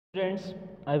Students,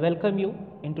 I welcome you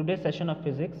in today's session of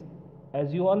physics.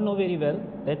 As you all know very well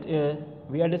that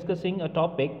we are discussing a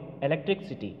topic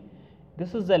electricity.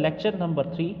 This is the lecture number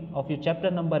 3 of your chapter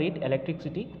number 8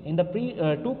 electricity. In the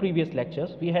two previous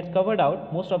lectures we had covered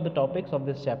out most of the topics of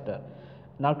this chapter.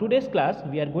 Now today's class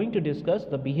we are going to discuss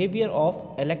the behavior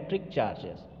of electric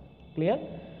charges. Clear?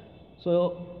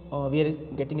 So we are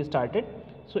getting started.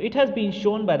 So it has been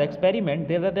shown by the experiment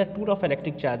there are the two of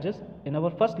electric charges. In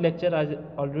our first lecture, as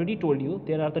I already told you,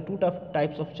 there are the two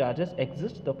types of charges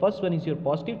exist. The first one is your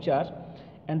positive charge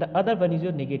and the other one is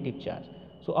your negative charge.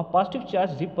 So a positive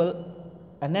charge repel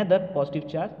another positive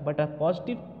charge, but a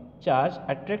positive charge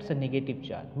attracts a negative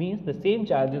charge. Means the same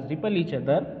charges repel each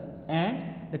other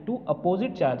and the two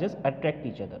opposite charges attract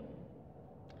each other.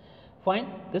 Fine,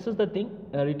 this is the thing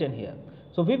written here.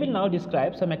 So we will now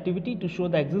describe some activity to show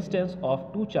the existence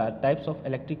of two types of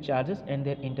electric charges and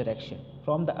their interaction.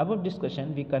 From the above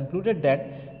discussion, we concluded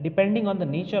that depending on the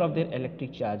nature of their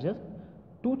electric charges,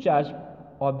 two charged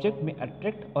objects may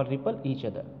attract or repel each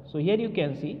other. So here you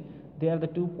can see there are the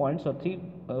 2 points or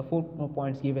 4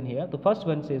 points given here. The first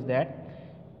one says that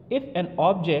if an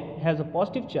object has a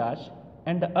positive charge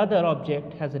and the other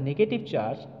object has a negative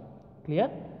charge, clear?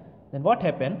 Then what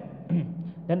happens?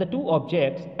 Then the two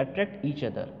objects attract each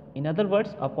other. In other words,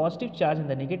 a positive charge and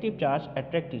the negative charge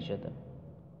attract each other.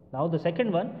 Now the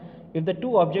second one, if the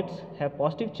two objects have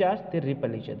positive charge, they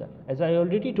repel each other. As I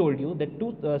already told you, the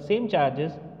two same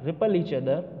charges repel each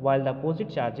other while the opposite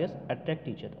charges attract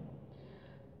each other.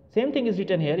 Same thing is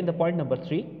written here in the point number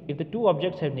 3. If the two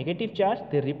objects have negative charge,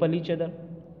 they repel each other.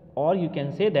 Or you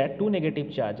can say that two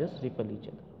negative charges repel each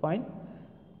other. Fine.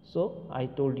 So I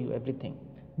told you everything.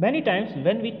 Many times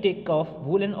when we take off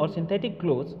woolen or synthetic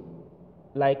clothes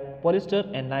like polyester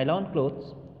and nylon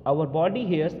clothes, our body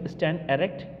hairs stand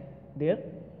erect their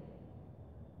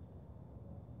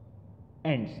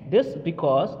ends. This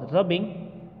because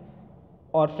rubbing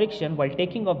or friction while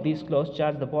taking off these clothes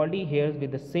charge the body hairs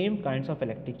with the same kinds of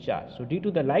electric charge. So due to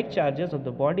the like charges of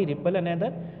the body repel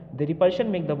another, the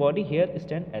repulsion make the body hair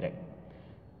stand erect.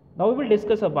 Now we will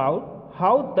discuss about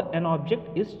how an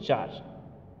object is charged.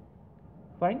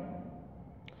 Fine.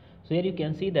 So here you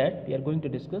can see that we are going to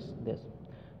discuss this.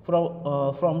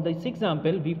 From this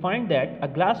example, we find that a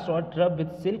glass rod rubbed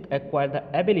with silk acquires the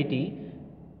ability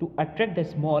to attract the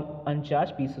small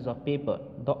uncharged pieces of paper.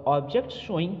 The objects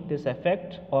showing this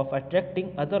effect of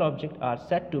attracting other objects are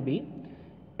said to be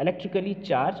electrically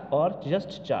charged or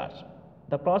just charged.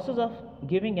 The process of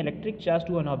giving electric charge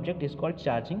to an object is called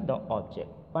charging the object.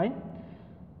 Fine.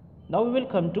 Now we will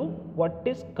come to what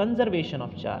is conservation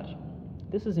of charge.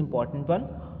 This is important one.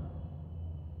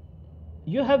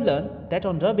 You have learned that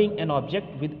on rubbing an object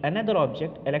with another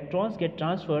object, electrons get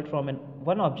transferred from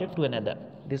one object to another.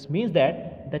 This means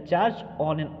that the charge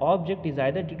on an object is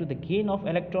either due to the gain of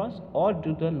electrons or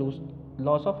due to the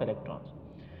loss of electrons.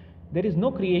 There is no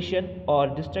creation or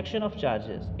destruction of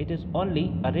charges. It is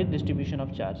only a redistribution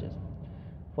of charges.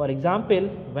 For example,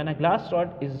 when a glass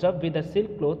rod is rubbed with a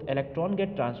silk cloth, electrons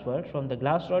get transferred from the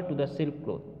glass rod to the silk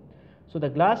cloth. So the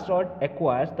glass rod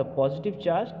acquires the positive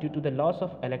charge due to the loss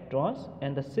of electrons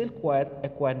and the silk wire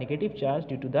acquires negative charge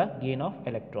due to the gain of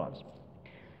electrons.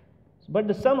 But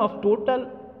the sum of total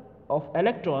of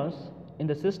electrons in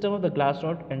the system of the glass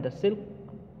rod and the silk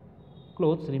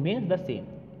cloths remains the same.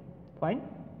 Fine.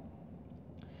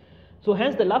 So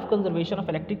hence the law of conservation of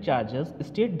electric charges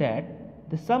state that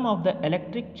the sum of the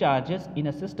electric charges in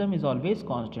a system is always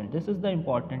constant. This is the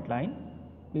important line.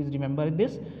 Please remember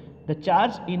this. The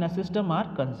charge in a system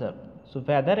are conserved. So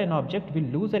whether an object will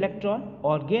lose electron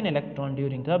or gain electron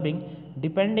during rubbing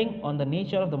depending on the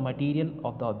nature of the material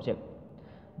of the object.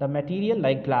 The material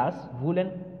like glass,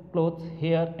 woolen clothes,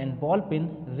 hair and ball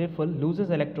peen rifle loses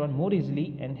electron more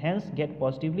easily and hence get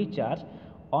positively charged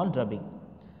on rubbing.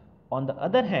 On the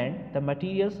other hand, the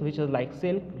materials which are like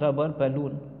silk, rubber,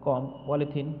 balloon, comb,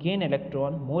 polythene gain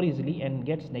electron more easily and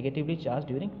gets negatively charged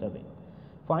during rubbing.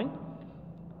 Fine.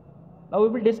 Now we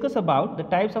will discuss about the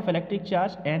types of electric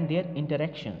charge and their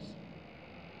interactions.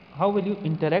 How will you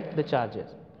interact the charges?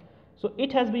 So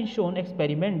it has been shown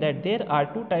experiment that there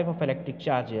are two types of electric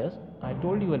charges. I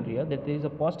told you earlier that there is a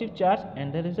positive charge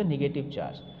and there is a negative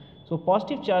charge. So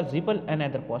positive charge repel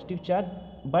another positive charge,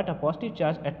 but a positive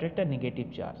charge attract a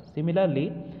negative charge.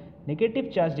 Similarly,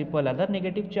 negative charge repel other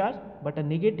negative charge, but a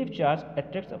negative charge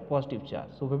attracts a positive charge.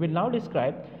 So we will now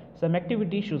describe some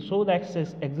activity to show the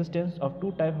existence of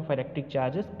two types of electric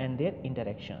charges and their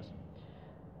interactions.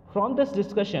 From this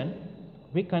discussion,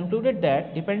 we concluded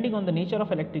that depending on the nature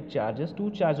of electric charges, two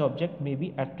charged objects may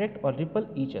be attract or repel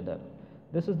each other.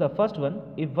 This is the first one.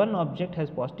 If one object has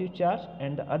positive charge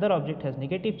and the other object has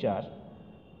negative charge,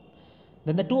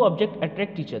 then the two objects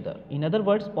attract each other. In other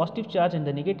words, positive charge and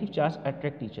the negative charge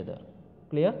attract each other.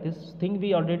 Clear? This thing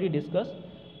we already discussed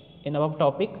in our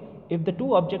topic. If the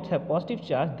two objects have positive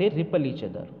charge, they repel each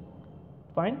other.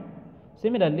 Fine.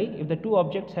 Similarly, if the two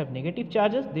objects have negative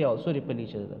charges, they also repel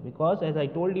each other, because as I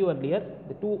told you earlier,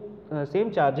 the two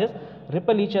same charges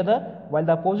repel each other while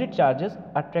the opposite charges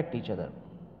attract each other.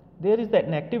 There is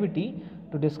an activity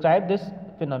to describe this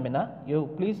phenomena. You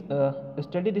please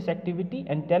study this activity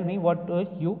and tell me what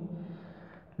you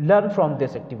learn from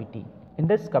this activity in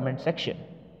this comment section.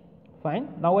 Fine.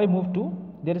 Now I move to,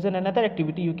 there is another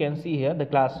activity you can see here, the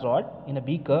glass rod in a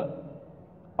beaker.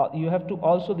 You have to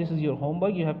also, this is your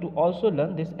homework, you have to also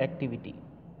learn this activity.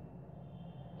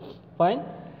 Fine.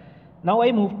 Now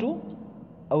I move to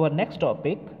our next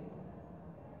topic.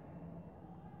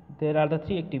 There are the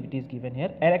three activities given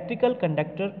here: electrical,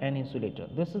 conductor and insulator.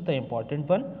 This is the important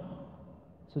one,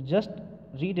 so just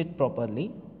read it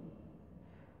properly.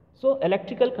 So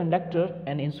electrical, conductor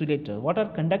and insulator. What are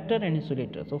conductor and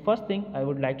insulator? So first thing I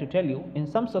would like to tell you, in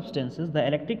some substances the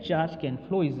electric charge can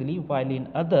flow easily, while in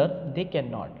other they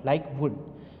cannot, like wood.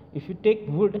 If you take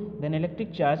wood, then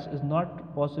electric charge is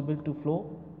not possible to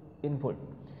flow in wood.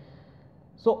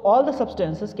 So all the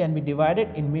substances can be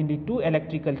divided in mainly two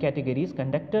electrical categories,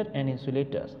 conductor and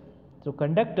insulators. So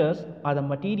conductors are the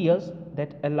materials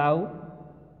that allow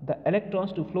the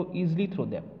electrons to flow easily through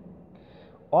them.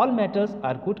 All metals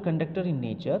are good conductor in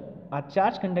nature. A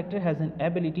charged conductor has an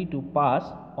ability to pass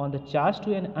on the charge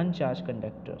to an uncharged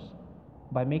conductor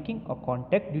by making a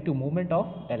contact due to movement of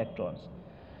electrons.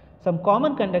 Some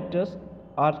common conductors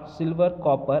are silver,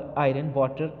 copper, iron,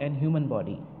 water and human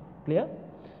body. Clear?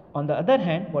 On the other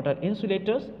hand, what are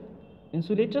insulators?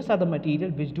 Insulators are the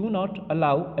material which do not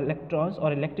allow electrons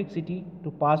or electricity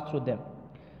to pass through them.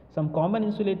 Some common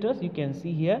insulators you can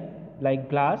see here, like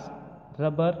glass,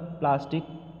 rubber, plastic,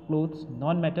 clothes,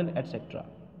 non-metal, etc.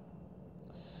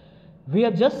 We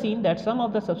have just seen that some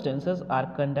of the substances are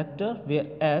conductor,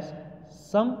 whereas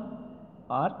some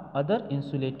are other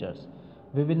insulators.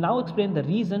 We will now explain the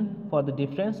reason for the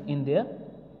difference in their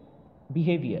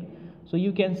behavior. So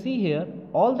you can see here,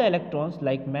 all the electrons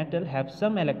like metal have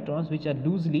some electrons which are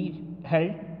loosely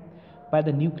held by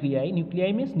the nuclei.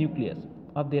 Nuclei means nucleus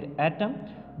of their atom.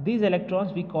 These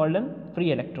electrons we call them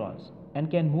free electrons and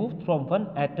can move from one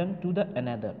atom to the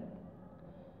another.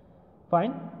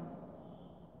 Fine.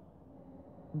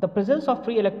 The presence of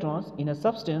free electrons in a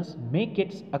substance makes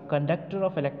it a conductor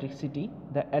of electricity.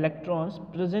 The electrons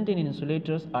present in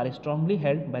insulators are strongly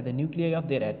held by the nuclei of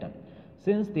their atom.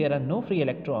 Since there are no free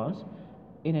electrons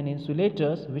in an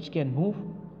insulator which can move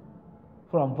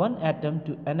from one atom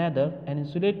to another, an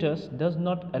insulator does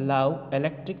not allow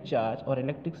electric charge or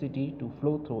electricity to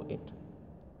flow through it.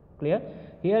 Clear?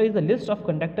 Here is the list of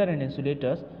conductor and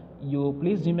insulators. You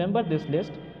please remember this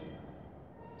list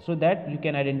so that you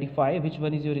can identify which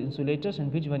one is your insulators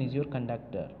and which one is your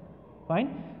conductor.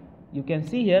 Fine. You can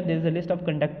see here there is a list of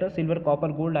conductors: silver, copper,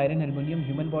 gold, iron, aluminum,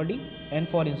 human body, and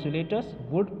for insulators,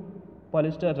 wood,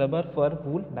 polyester, rubber, fur,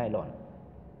 wool, nylon.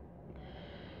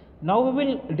 Now we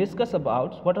will discuss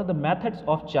about what are the methods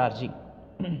of charging.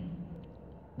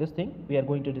 This thing we are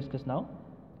going to discuss now.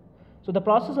 So the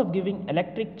process of giving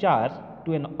electric charge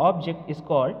to an object is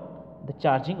called the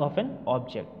charging of an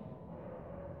object.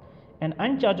 An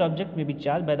uncharged object may be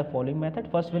charged by the following method.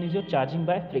 First one is your charging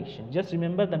by friction. Just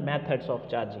remember the methods of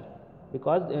charging,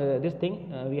 because this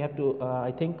thing we have to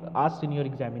I think asked in your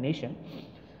examination.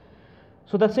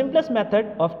 So the simplest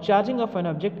method of charging of an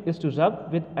object is to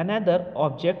rub with another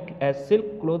object as silk,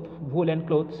 cloth, woolen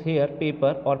clothes, hair,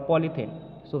 paper or polythene.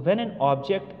 So when an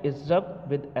object is rubbed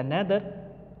with another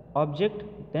object,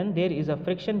 then there is a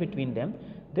friction between them.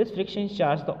 This friction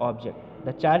charges the object.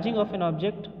 The charging of an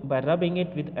object by rubbing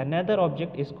it with another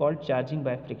object is called charging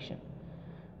by friction.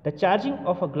 The charging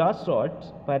of a glass rod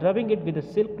by rubbing it with a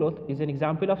silk cloth is an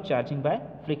example of charging by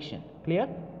friction. Clear?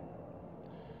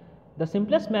 The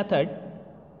simplest method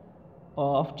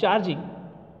of charging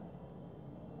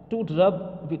to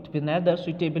rub with another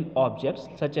suitable objects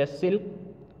such as silk,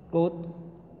 cloth,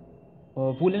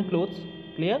 woolen clothes,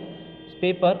 clear,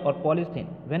 paper or polythene.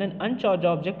 When an uncharged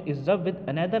object is rubbed with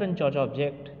another uncharged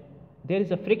object, there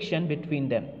is a friction between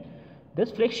them.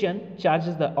 This friction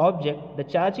charges the object. The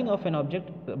charging of an object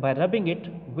by rubbing it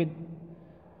with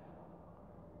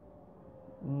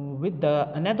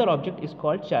another object is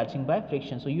called charging by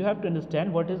friction. So you have to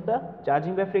understand what is the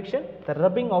charging by friction. The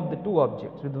rubbing of the two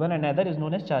objects with one another is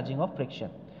known as charging of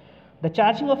friction. The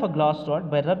charging of a glass rod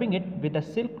by rubbing it with a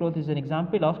silk cloth is an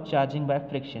example of charging by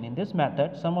friction. In this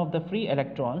method, some of the free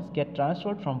electrons get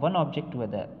transferred from one object to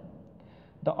another.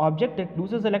 The object that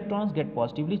loses electrons get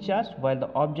positively charged, while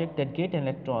the object that get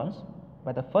electrons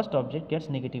by the first object gets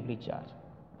negatively charged.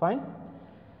 Fine.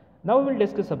 Now we will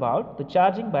discuss about the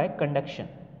charging by conduction.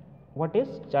 What is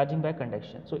charging by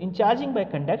conduction? So in charging by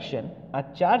conduction, a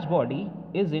charged body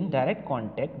is in direct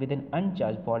contact with an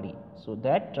uncharged body, so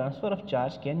that transfer of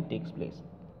charge can take place.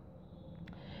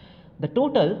 The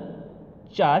total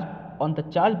charge on the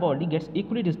charged body gets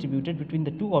equally distributed between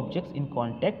the two objects in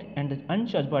contact, and the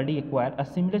uncharged body acquire a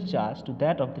similar charge to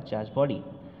that of the charged body.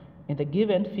 In the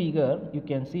given figure, you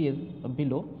can see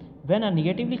below, when a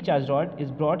negatively charged rod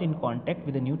is brought in contact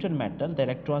with a neutral metal, the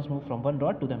electrons move from one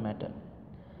rod to the metal.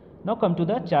 Now come to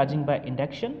the charging by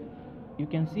induction. You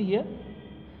can see here,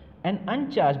 an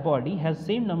uncharged body has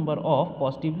same number of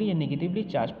positively and negatively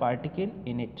charged particles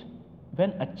in it.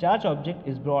 When a charged object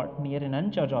is brought near an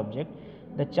uncharged object,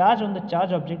 the charge on the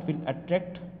charged object will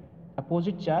attract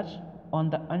opposite charge on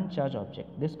the uncharged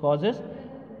object. This causes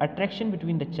attraction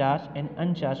between the charged and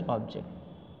uncharged object.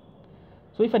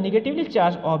 So if a negatively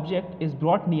charged object is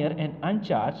brought near an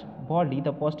uncharged body,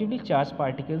 the positively charged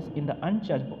particles in the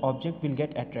uncharged object will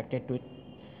get attracted to it,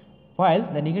 while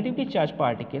the negatively charged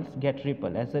particles get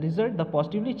repelled. As a result, the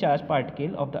positively charged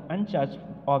particle of the uncharged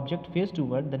object face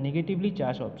toward the negatively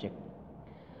charged object,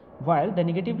 while the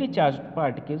negatively charged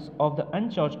particles of the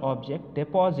uncharged object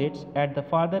deposits at the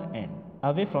farther end,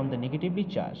 away from the negatively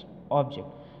charged object.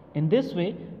 In this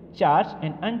way, charged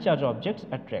and uncharged objects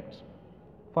attract.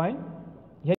 Fine.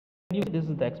 Here this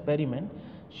is the experiment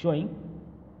showing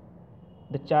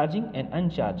the charging and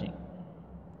uncharging.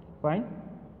 Fine.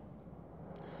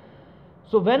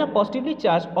 So when a positively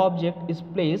charged object is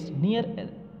placed near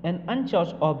an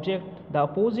uncharged object, the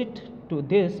opposite to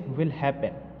this will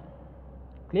happen.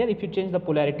 Clear? If you change the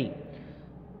polarity,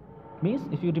 means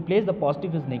if you replace the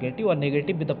positive with negative or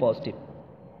negative with the positive.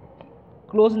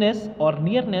 Closeness or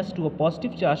nearness to a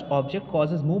positive charged object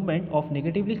causes movement of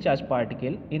negatively charged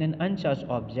particle in an uncharged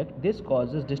object. This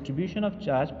causes distribution of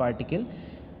charged particle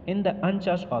in the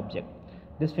uncharged object.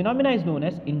 This phenomena is known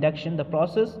as induction. The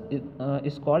process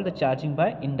is called the charging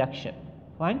by induction.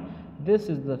 Fine. This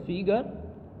is the figure.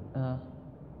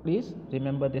 Please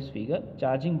remember this figure.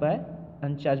 Charging by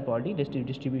uncharged body,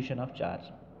 distribution of charge.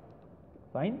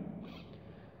 Fine.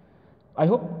 I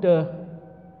hope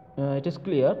it is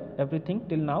clear everything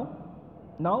till now.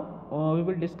 Now we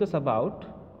will discuss about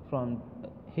from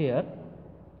here.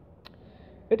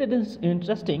 It is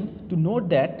interesting to note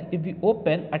that if we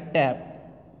open a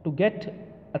tap to get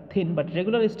a thin but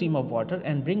regular stream of water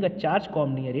and bring a charge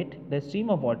comb near it, the stream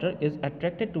of water is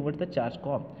attracted towards the charge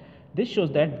comb. This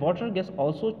shows that water gets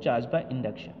also charged by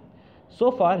induction. So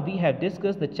far we have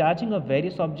discussed the charging of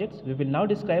various objects. We will now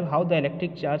describe how the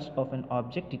electric charge of an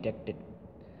object detected.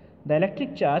 The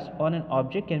electric charge on an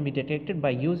object can be detected by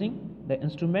using the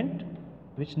instrument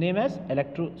which name as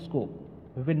electroscope.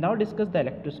 We will now discuss the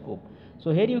electroscope.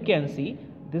 So here you can see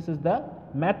this is the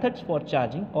methods for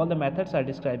charging. All the methods are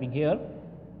describing here.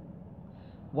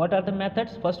 What are the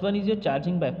methods? First one is your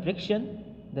charging by friction.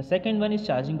 The second one is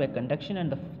charging by conduction,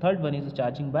 and the third one is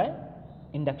charging by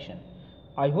induction.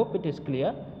 I hope it is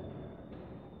clear.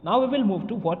 Now we will move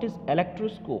to what is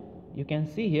electroscope. You can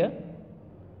see here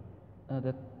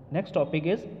the next topic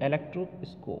is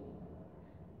electroscope.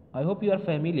 I hope you are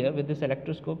familiar with this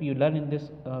electroscope. You learned in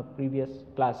this previous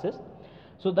classes.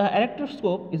 So the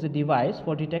electroscope is a device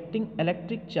for detecting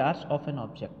electric charge of an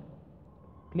object.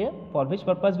 Clear? For which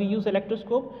purpose we use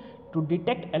electroscope? To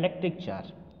detect electric charge.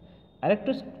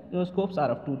 Electroscopes are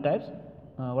of two types.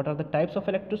 What are the types of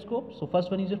electroscope? So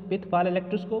first one is your pith wall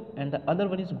electroscope, and the other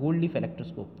one is gold leaf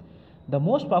electroscope. The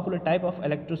most popular type of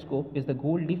electroscope is the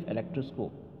gold leaf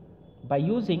electroscope. By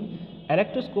using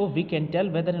electroscope, we can tell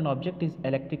whether an object is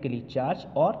electrically charged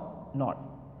or not.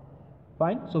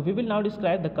 Fine. So we will now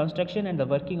describe the construction and the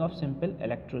working of simple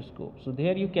electroscope. So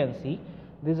there you can see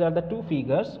these are the two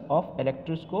figures of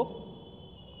electroscope.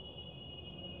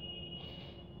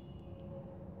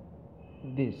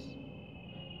 This.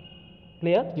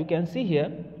 Clear? You can see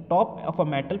here top of a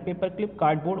metal paper clip,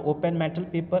 cardboard, open metal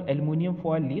paper, aluminium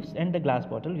foil leaves, and the glass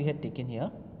bottle we had taken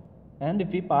here. And if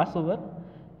we pass over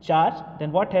charge,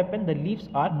 then what happened? The leaves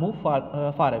are moved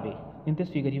far away. In this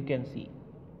figure you can see.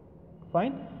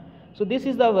 Fine. So this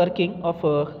is the working of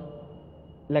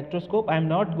electroscope. I am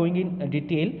not going in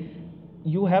detail.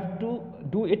 You have to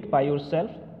do it by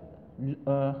yourself.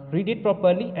 Read it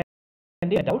properly,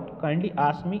 and if doubt, kindly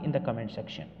ask me in the comment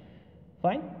section.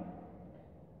 Fine.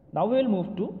 Now we will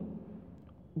move to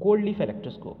gold leaf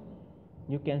electroscope.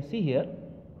 You can see here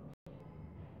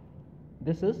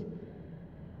this is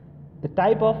the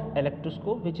type of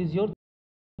electroscope which is your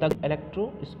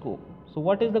electroscope. So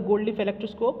what is the gold leaf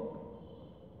electroscope?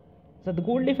 So the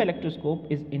gold leaf electroscope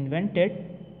is invented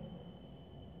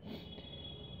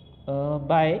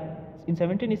by in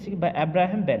 1786 by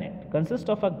Abraham Bennett. Consists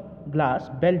of a glass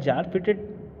bell jar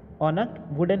fitted on a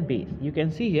wooden base. You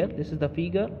can see here, this is the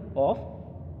figure of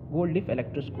gold leaf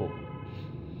electroscope.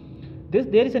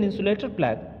 There is an insulator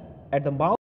plug at the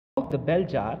mouth of the bell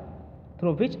jar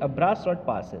through which a brass rod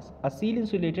passes. A seal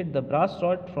insulated the brass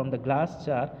rod from the glass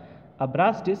jar. A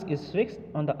brass disc is fixed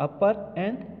on the upper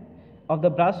end of the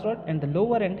brass rod, and the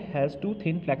lower end has two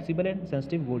thin, flexible and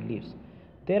sensitive gold leaves.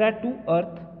 There are two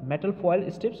earth metal foil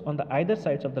strips on the either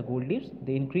sides of the gold leaves.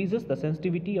 They increases the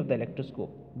sensitivity of the electroscope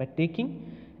by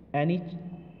taking any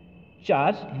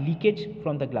charge leakage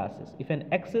from the glasses. If an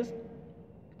excess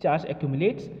charge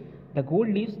accumulates, the gold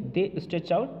leaves they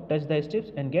stretch out, touch the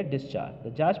strips and get discharged.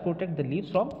 The charge protects the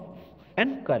leaves from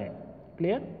and current.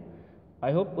 Clear?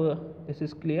 I hope this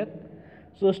is clear.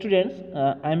 So students,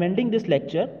 I am ending this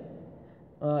lecture.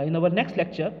 In our next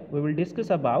lecture, we will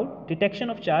discuss about detection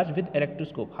of charge with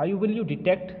electroscope. How will you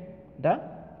detect the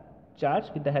charge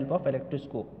with the help of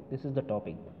electroscope? This is the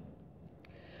topic.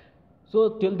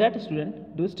 So till that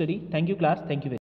student, do study. Thank you class. Thank you very much.